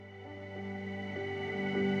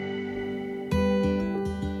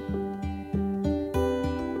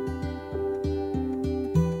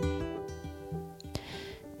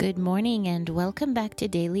Good morning and welcome back to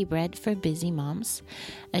Daily Bread for Busy Moms,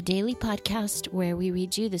 a daily podcast where we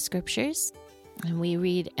read you the scriptures and we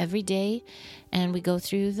read every day and we go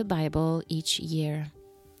through the Bible each year.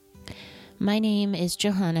 My name is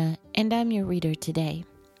Johanna and I'm your reader today.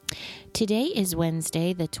 Today is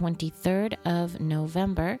Wednesday, the 23rd of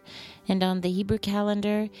November, and on the Hebrew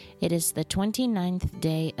calendar, it is the 29th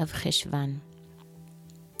day of Cheshvan.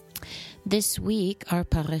 This week, our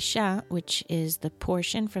parasha, which is the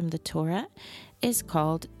portion from the Torah, is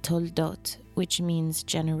called Toldot, which means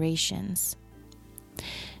generations.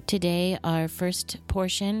 Today, our first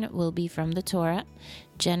portion will be from the Torah,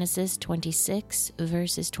 Genesis 26,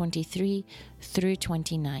 verses 23 through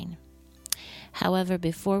 29. However,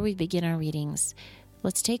 before we begin our readings,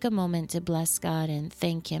 let's take a moment to bless God and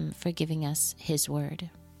thank Him for giving us His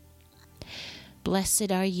word.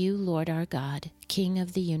 Blessed are you, Lord our God, King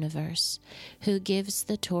of the universe, who gives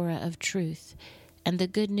the Torah of truth and the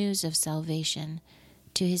good news of salvation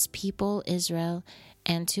to His people Israel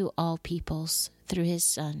and to all peoples through His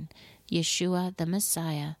Son, Yeshua the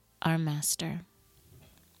Messiah, our Master.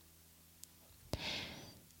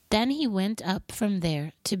 Then he went up from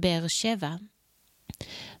there to Beersheba.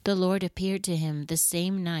 The Lord appeared to him the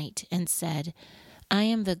same night and said, I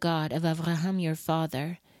am the God of Abraham your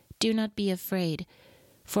father. Do not be afraid,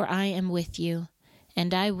 for I am with you,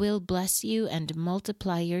 and I will bless you and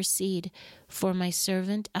multiply your seed for my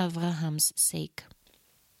servant Abraham's sake.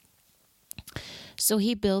 So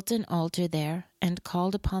he built an altar there and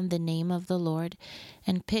called upon the name of the Lord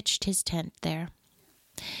and pitched his tent there.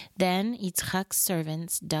 Then Yitzchak's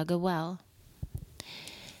servants dug a well.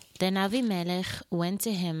 Then Avimelech went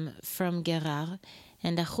to him from Gerar,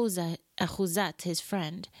 and Achuzat his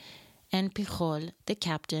friend, and Pichol, the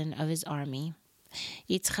captain of his army.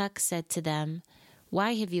 Yitzchak said to them,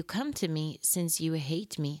 Why have you come to me, since you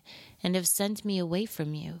hate me, and have sent me away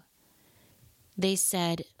from you? They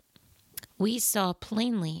said, We saw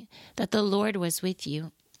plainly that the Lord was with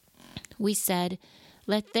you. We said,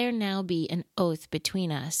 Let there now be an oath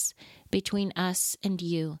between us and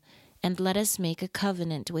you, and let us make a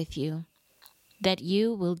covenant with you, that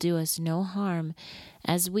you will do us no harm,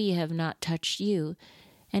 as we have not touched you,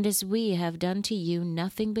 and as we have done to you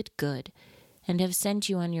nothing but good, and have sent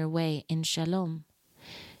you on your way in shalom.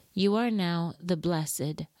 You are now the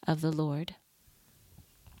blessed of the Lord.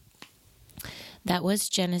 That was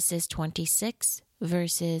Genesis 26,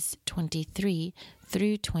 verses 23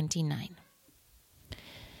 through 29.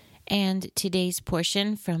 And today's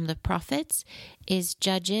portion from the prophets is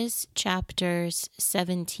Judges chapters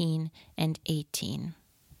 17 and 18.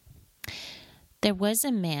 There was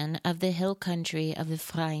a man of the hill country of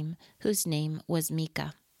Ephraim whose name was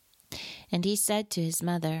Micah. And he said to his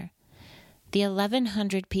mother, The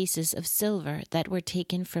 1,100 pieces of silver that were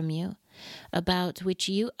taken from you, about which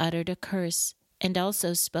you uttered a curse, and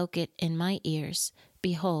also spoke it in my ears,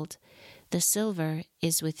 behold, the silver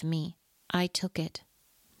is with me. I took it.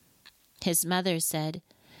 His mother said,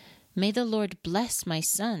 May the Lord bless my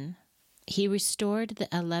son. He restored the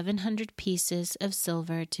 1,100 pieces of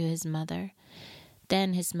silver to his mother.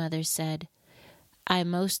 Then his mother said, I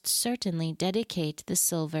most certainly dedicate the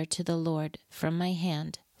silver to the Lord from my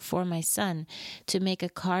hand for my son to make a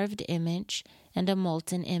carved image and a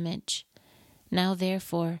molten image. Now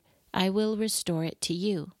therefore I will restore it to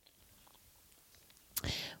you.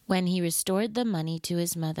 When he restored the money to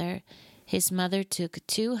his mother took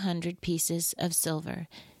 200 pieces of silver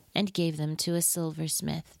and gave them to a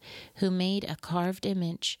silversmith, who made a carved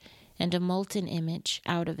image and a molten image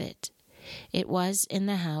out of it. It was in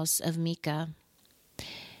the house of Micah.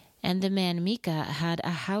 And the man Micah had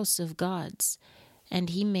a house of gods, and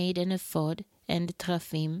he made an ephod and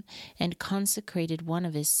teraphim, and consecrated one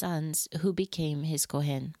of his sons, who became his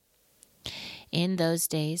Kohen. In those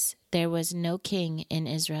days there was no king in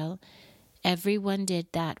Israel. Everyone did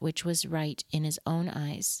that which was right in his own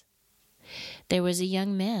eyes. There was a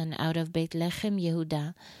young man out of Bethlehem,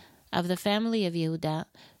 Yehudah, of the family of Yehudah,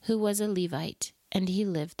 who was a Levite, and he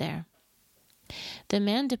lived there. The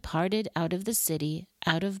man departed out of the city,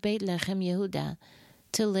 out of Bethlehem, Yehudah,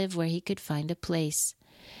 to live where he could find a place.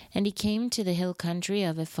 And he came to the hill country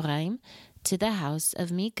of Ephraim, to the house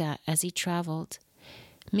of Micah, as he traveled.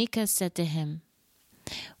 Micah said to him,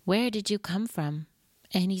 Where did you come from?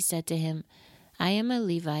 And he said to him, I am a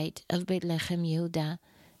Levite of Bethlehem, Yehudah,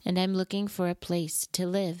 and I am looking for a place to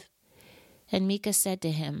live. And Micah said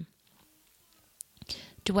to him,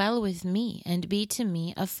 Dwell with me, and be to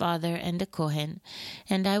me a father and a Kohen,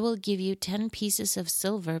 and I will give you 10 pieces of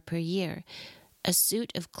silver per year, a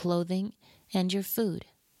suit of clothing, and your food.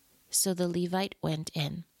 So the Levite went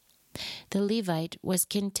in. The Levite was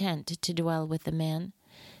content to dwell with the man,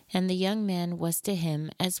 and the young man was to him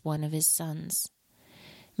as one of his sons.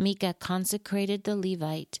 Micah consecrated the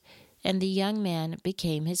Levite, and the young man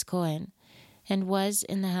became his Kohen, and was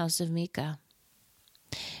in the house of Micah.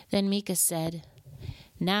 Then Micah said,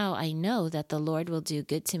 "Now I know that the Lord will do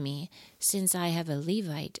good to me, since I have a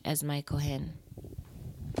Levite as my Kohen."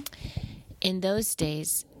 In those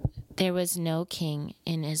days there was no king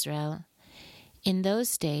in Israel. In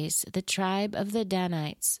those days the tribe of the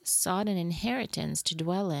Danites sought an inheritance to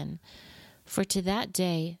dwell in, for to that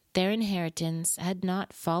day their inheritance had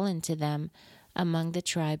not fallen to them among the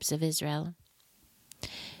tribes of Israel.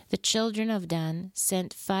 The children of Dan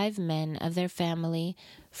sent 5 men of their family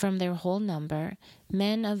from their whole number,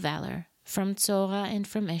 men of valor, from Tzorah and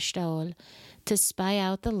from Eshtaol, to spy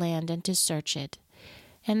out the land and to search it.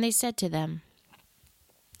 And they said to them,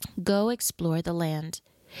 "Go explore the land."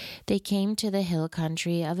 They came to the hill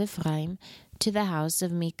country of Ephraim, to the house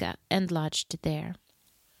of Micah, and lodged there.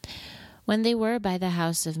 When they were by the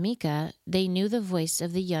house of Micah, they knew the voice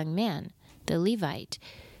of the young man, the Levite.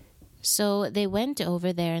 So they went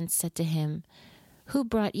over there and said to him, "Who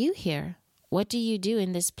brought you here? What do you do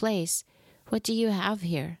in this place? What do you have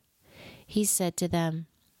here?" He said to them,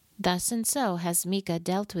 "Thus and so has Micah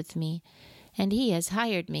dealt with me, and he has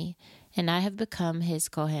hired me, and I have become his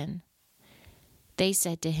Kohen." They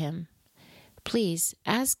said to him, "Please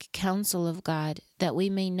ask counsel of God, that we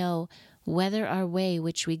may know whether our way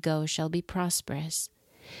which we go shall be prosperous."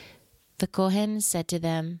 The Kohen said to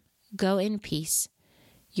them, "Go in peace.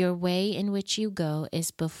 Your way in which you go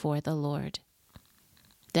is before the Lord."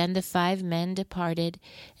 Then the 5 men departed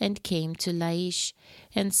and came to Laish,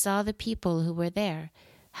 and saw the people who were there,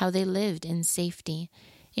 how they lived in safety,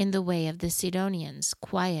 in the way of the Sidonians,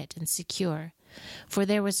 quiet and secure. For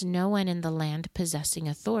there was no one in the land possessing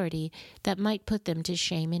authority that might put them to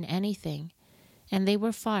shame in anything, and they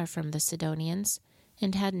were far from the Sidonians,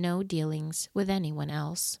 and had no dealings with anyone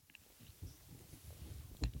else.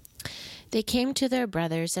 They came to their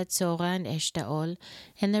brothers at Tzorah and Eshtaol,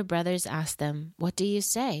 and their brothers asked them, "What do you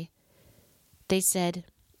say?" They said,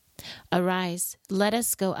 "Arise, let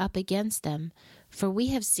us go up against them, for we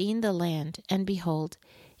have seen the land, and behold,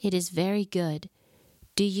 it is very good.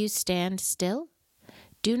 Do you stand still?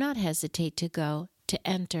 Do not hesitate to go, to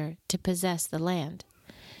enter, to possess the land.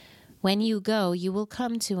 When you go, you will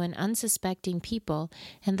come to an unsuspecting people,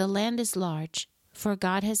 and the land is large, for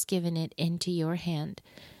God has given it into your hand,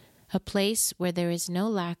 a place where there is no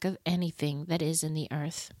lack of anything that is in the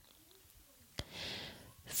earth."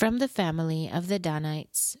 From the family of the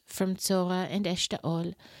Danites, from Tzorah and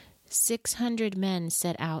Eshtaol, 600 men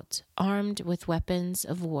set out, armed with weapons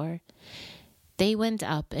of war. They went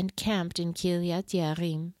up and camped in Kiryat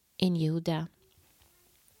Yearim in Yehudah.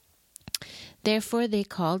 Therefore they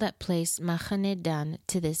call that place Machane Dan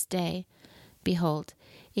to this day. Behold,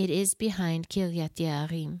 it is behind Kiryat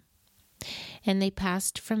Yearim. And they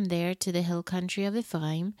passed from there to the hill country of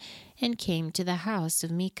Ephraim, and came to the house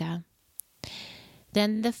of Micah.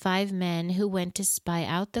 Then the 5 men who went to spy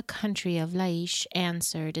out the country of Laish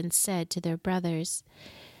answered and said to their brothers,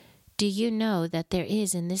 "Do you know that there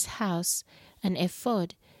is in this house an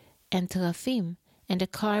ephod, and teraphim, and a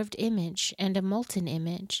carved image, and a molten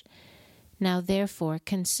image? Now therefore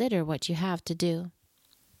consider what you have to do."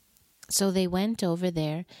 So they went over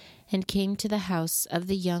there, and came to the house of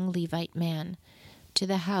the young Levite man, to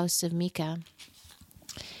the house of Micah,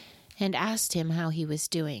 and asked him how he was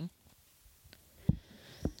doing.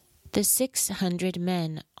 The 600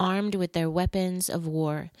 men, armed with their weapons of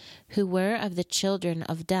war, who were of the children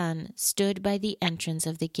of Dan, stood by the entrance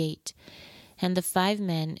of the gate. And the 5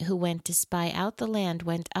 men who went to spy out the land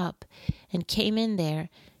went up, and came in there,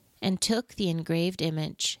 and took the engraved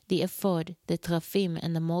image, the ephod, the teraphim,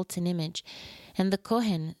 and the molten image. And the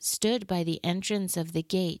Kohen stood by the entrance of the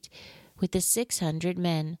gate, with the 600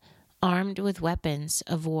 men, armed with weapons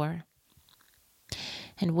of war.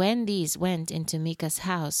 And when these went into Micah's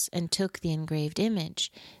house, and took the engraved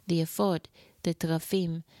image, the ephod, the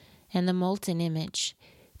teraphim, and the molten image,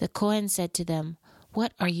 the Kohen said to them,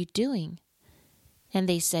 "What are you doing?" And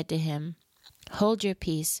they said to him, "Hold your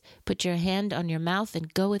peace, put your hand on your mouth,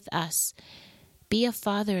 and go with us. Be a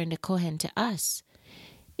father and a Kohen to us.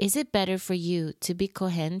 Is it better for you to be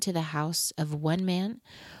Kohen to the house of one man,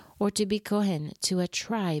 or to be Kohen to a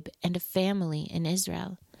tribe and a family in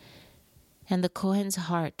Israel?" And the Kohen's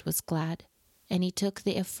heart was glad, and he took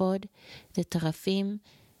the ephod, the teraphim,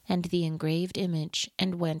 and the engraved image,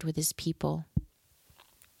 and went with his people.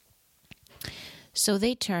 So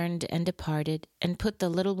they turned and departed, and put the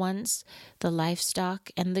little ones, the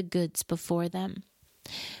livestock, and the goods before them.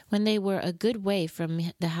 When they were a good way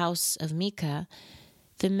from the house of Micah,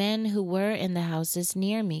 The men who were in the houses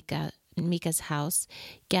near Micah's house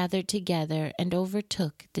gathered together and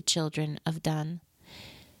overtook the children of Dan.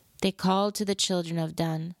 They called to the children of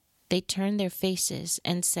Dan. They turned their faces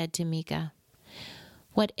and said to Micah,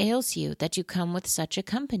 "What ails you that you come with such a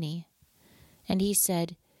company?" And he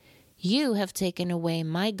said, "You have taken away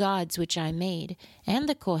my gods which I made, and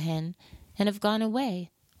the Kohen, and have gone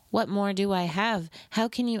away. What more do I have? How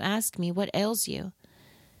can you ask me what ails you?"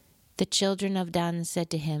 The children of Dan said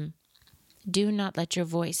to him, "Do not let your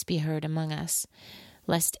voice be heard among us,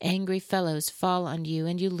 lest angry fellows fall on you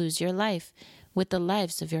and you lose your life with the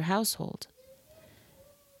lives of your household."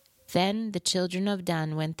 Then the children of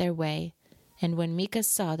Dan went their way, and when Micah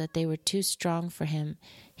saw that they were too strong for him,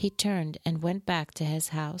 he turned and went back to his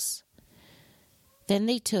house. Then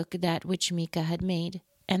they took that which Micah had made,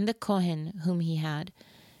 and the Kohen whom he had,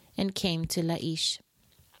 and came to Laish.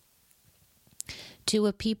 To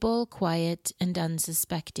a people quiet and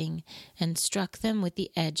unsuspecting, and struck them with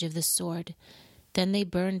the edge of the sword. Then they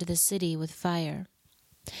burned the city with fire.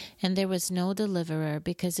 And there was no deliverer,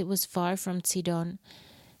 because it was far from Sidon,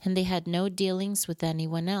 and they had no dealings with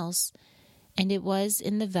anyone else, and it was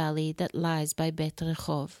in the valley that lies by Bet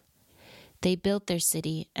Rechov. They built their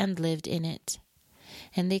city and lived in it.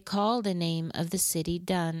 And they called the name of the city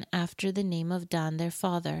Dan, after the name of Dan their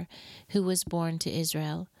father, who was born to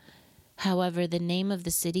Israel. However, the name of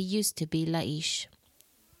the city used to be Laish.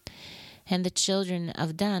 And the children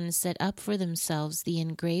of Dan set up for themselves the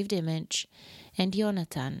engraved image, and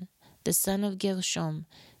Jonathan, the son of Gershom,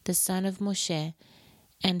 the son of Moshe,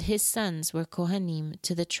 and his sons were Kohanim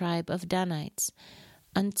to the tribe of Danites,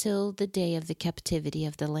 until the day of the captivity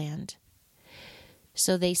of the land.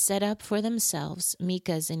 So they set up for themselves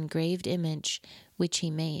Micah's engraved image, which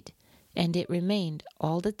he made, and it remained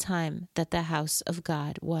all the time that the house of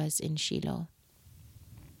God was in Shiloh.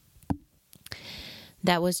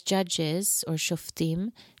 That was Judges, or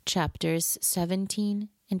Shoftim, chapters 17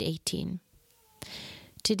 and 18.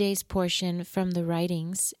 Today's portion from the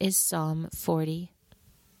writings is Psalm 40.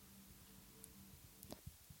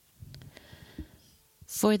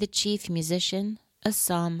 For the chief musician, a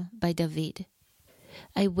psalm by David.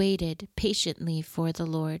 I waited patiently for the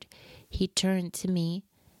Lord. He turned to me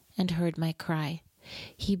and heard my cry.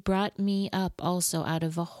 He brought me up also out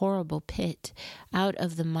of a horrible pit, out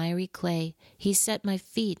of the miry clay. He set my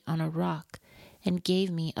feet on a rock and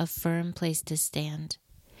gave me a firm place to stand.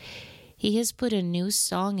 He has put a new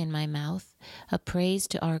song in my mouth, a praise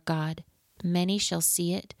to our God. Many shall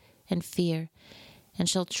see it and fear, and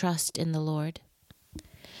shall trust in the Lord.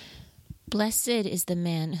 Blessed is the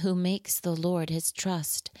man who makes the Lord his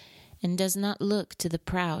trust, and does not look to the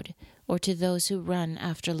proud or to those who run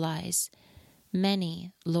after lies.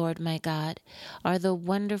 Many, Lord my God, are the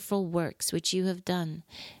wonderful works which you have done,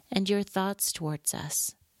 and your thoughts towards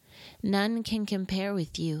us. None can compare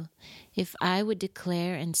with you. If I would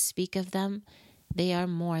declare and speak of them, they are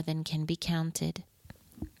more than can be counted.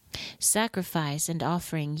 Sacrifice and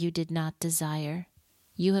offering you did not desire.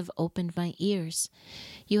 You have opened my ears.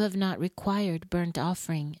 You have not required burnt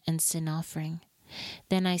offering and sin offering.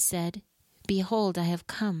 Then I said, Behold, I have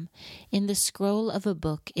come. In the scroll of a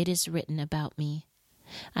book it is written about me.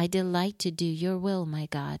 I delight to do your will, my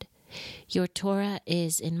God. Your Torah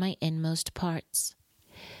is in my inmost parts.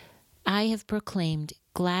 I have proclaimed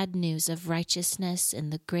glad news of righteousness in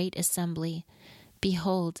the great assembly.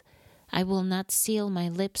 Behold, I will not seal my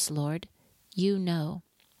lips, Lord. You know.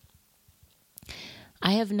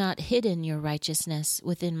 I have not hidden your righteousness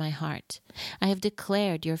within my heart. I have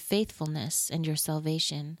declared your faithfulness and your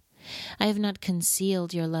salvation. I have not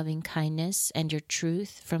concealed your loving kindness and your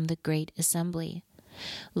truth from the great assembly.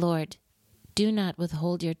 Lord, do not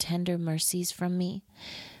withhold your tender mercies from me.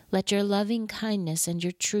 Let your loving kindness and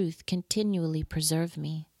your truth continually preserve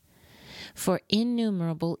me. For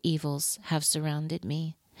innumerable evils have surrounded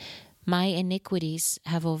me. My iniquities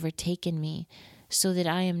have overtaken me, so that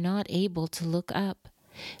I am not able to look up.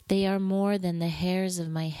 They are more than the hairs of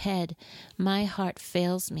my head. My heart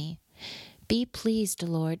fails me. Be pleased,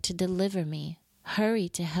 Lord, to deliver me. Hurry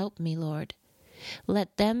to help me, Lord.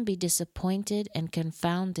 Let them be disappointed and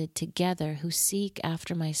confounded together who seek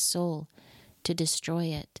after my soul to destroy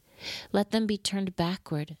it. Let them be turned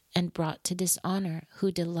backward and brought to dishonor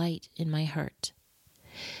who delight in my hurt.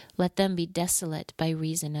 Let them be desolate by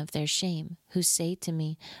reason of their shame, who say to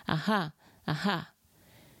me, Aha, aha.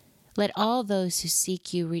 Let all those who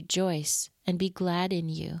seek you rejoice and be glad in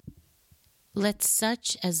you. Let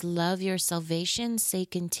such as love your salvation say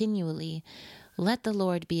continually, Let the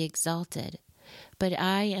Lord be exalted. But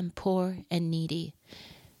I am poor and needy.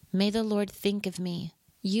 May the Lord think of me.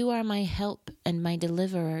 You are my help and my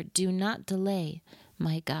deliverer. Do not delay.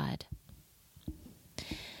 my God.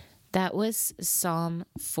 That was Psalm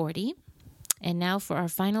 40. And now for our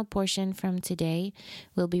final portion from today,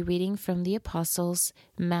 we'll be reading from the Apostles,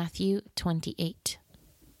 Matthew 28.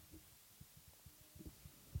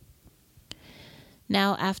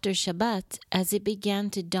 Now after Shabbat, as it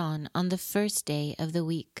began to dawn on the first day of the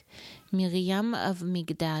week, Miriam of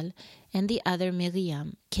Migdal and the other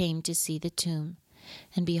Miriam came to see the tomb.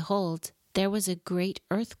 And behold, there was a great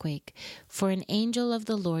earthquake, for an angel of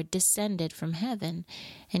the Lord descended from heaven,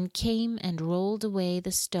 and came and rolled away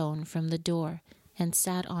the stone from the door, and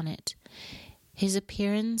sat on it. His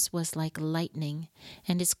appearance was like lightning,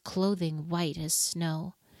 and his clothing white as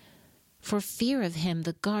snow. For fear of him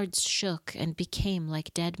the guards shook and became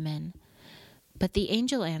like dead men. But the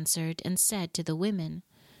angel answered and said to the women,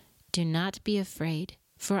 "Do not be afraid,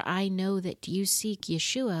 for I know that you seek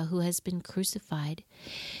Yeshua who has been crucified.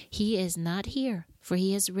 He is not here, for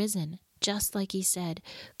he has risen, just like he said.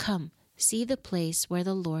 Come, see the place where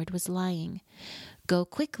the Lord was lying. Go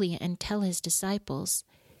quickly and tell his disciples,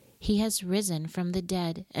 he has risen from the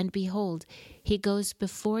dead, and behold, he goes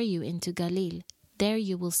before you into Galilee. There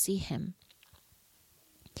you will see him.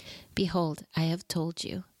 Behold, I have told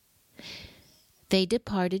you." They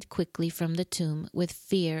departed quickly from the tomb with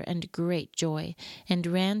fear and great joy, and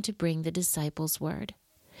ran to bring the disciples word.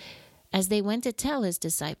 As they went to tell his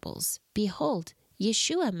disciples, behold,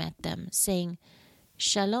 Yeshua met them, saying,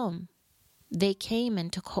 "Shalom." They came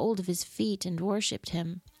and took hold of his feet and worshipped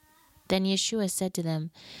him. Then Yeshua said to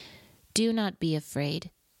them, "Do not be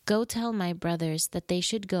afraid. Go tell my brothers that they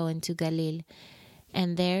should go into Galilee,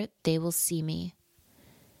 and there they will see me."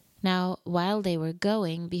 Now, while they were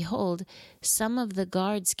going, behold, some of the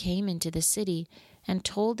guards came into the city and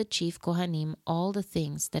told the chief Kohanim all the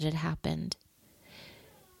things that had happened.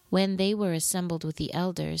 When they were assembled with the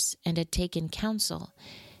elders and had taken counsel,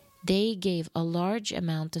 they gave a large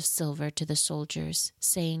amount of silver to the soldiers,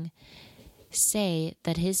 saying, "Say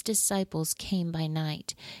that his disciples came by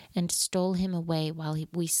night and stole him away while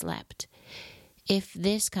we slept. If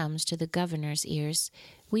this comes to the governor's ears,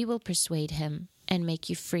 we will persuade him and make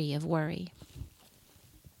you free of worry."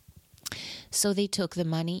 So they took the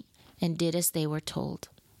money and did as they were told.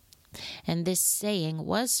 And this saying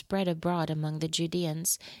was spread abroad among the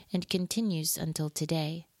Judeans and continues until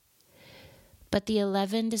today. But the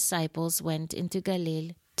 11 disciples went into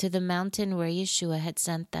Galilee, to the mountain where Yeshua had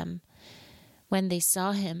sent them. When they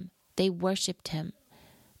saw him, they worshipped him,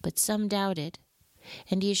 but some doubted.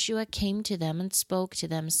 And Yeshua came to them and spoke to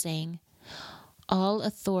them, saying, "All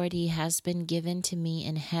authority has been given to me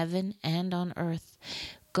in heaven and on earth.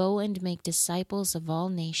 Go and make disciples of all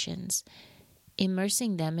nations,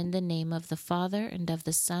 immersing them in the name of the Father and of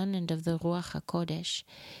the Son and of the Ruach HaKodesh,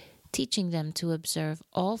 teaching them to observe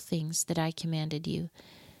all things that I commanded you.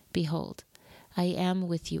 Behold, I am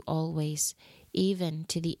with you always, even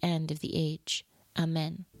to the end of the age.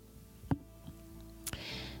 Amen."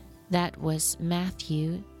 That was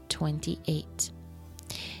Matthew 28.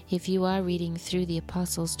 If you are reading through the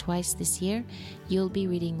Apostles twice this year, you'll be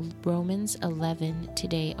reading Romans 11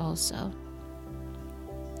 today also.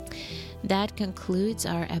 That concludes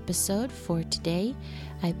our episode for today.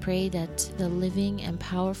 I pray that the living and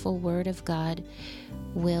powerful Word of God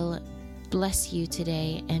will bless you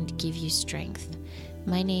today and give you strength.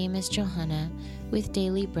 My name is Johanna with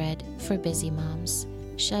Daily Bread for Busy Moms.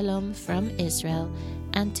 Shalom from Israel.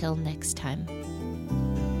 Until next time.